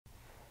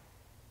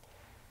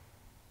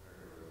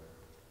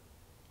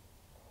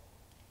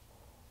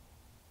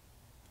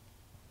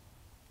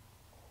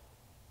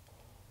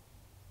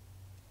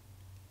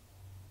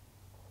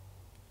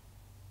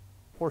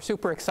We're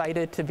super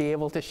excited to be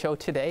able to show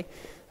today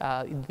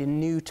the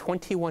new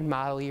 21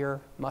 model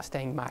year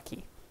Mustang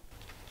Mach-E.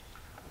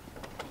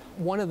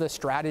 One of the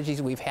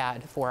strategies we've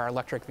had for our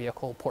electric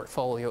vehicle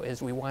portfolio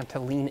is we want to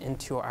lean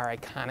into our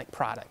iconic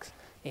products.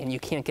 And you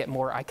can't get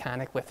more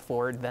iconic with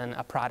Ford than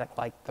a product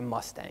like the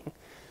Mustang.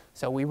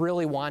 So we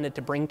really wanted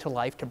to bring to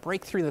life, to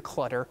break through the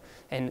clutter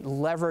and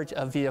leverage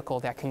a vehicle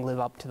that can live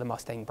up to the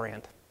Mustang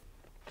brand.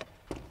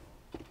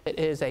 It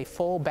is a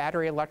full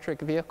battery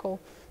electric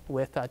vehicle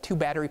with 2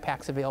 battery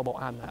packs available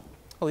on that.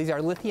 Well, these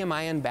are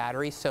lithium-ion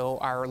batteries, so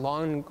our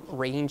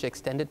long-range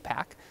extended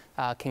pack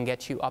can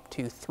get you up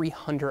to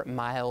 300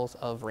 miles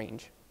of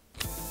range.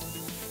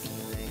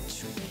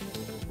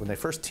 When they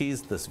first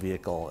teased this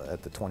vehicle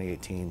at the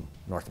 2018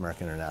 North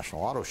American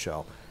International Auto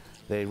Show,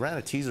 they ran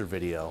a teaser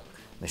video,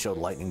 and they showed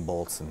lightning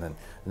bolts, and then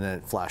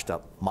it flashed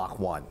up Mach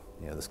 1,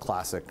 this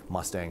classic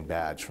Mustang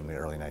badge from the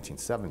early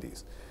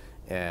 1970s.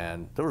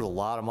 And there was a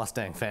lot of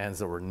Mustang fans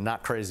that were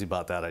not crazy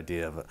about that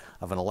idea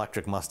of an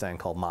electric Mustang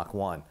called Mach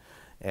 1.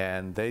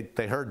 And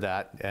they heard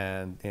that,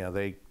 and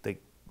they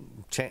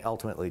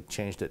ultimately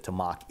changed it to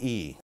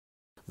Mach-E.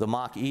 The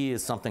Mach-E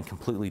is something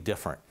completely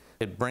different.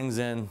 It brings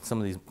in some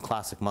of these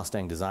classic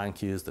Mustang design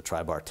cues, the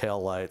tri-bar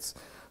tail lights,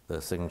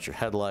 the signature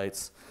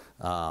headlights,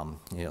 kind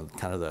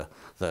of the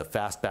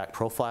fastback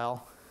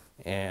profile,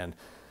 and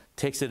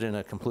takes it in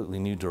a completely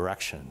new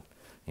direction.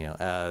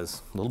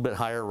 As a little bit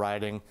higher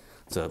riding,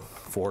 it's a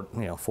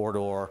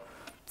four-door,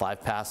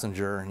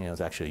 5-passenger. It's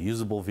actually a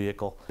usable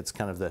vehicle. It's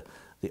kind of the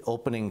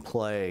opening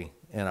play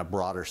in a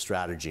broader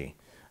strategy,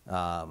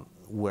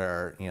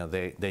 where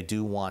they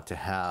do want to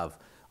have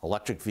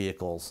electric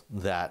vehicles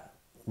that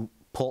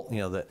pull,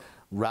 that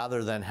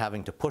rather than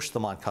having to push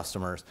them on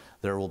customers,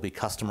 there will be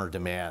customer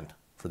demand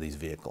for these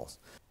vehicles.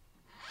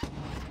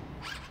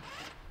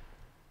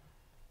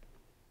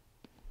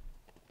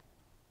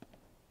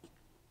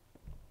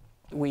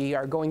 We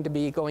are going to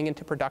be going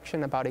into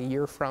production about a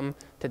year from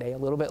today, a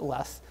little bit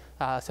less,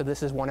 so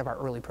this is one of our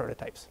early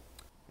prototypes.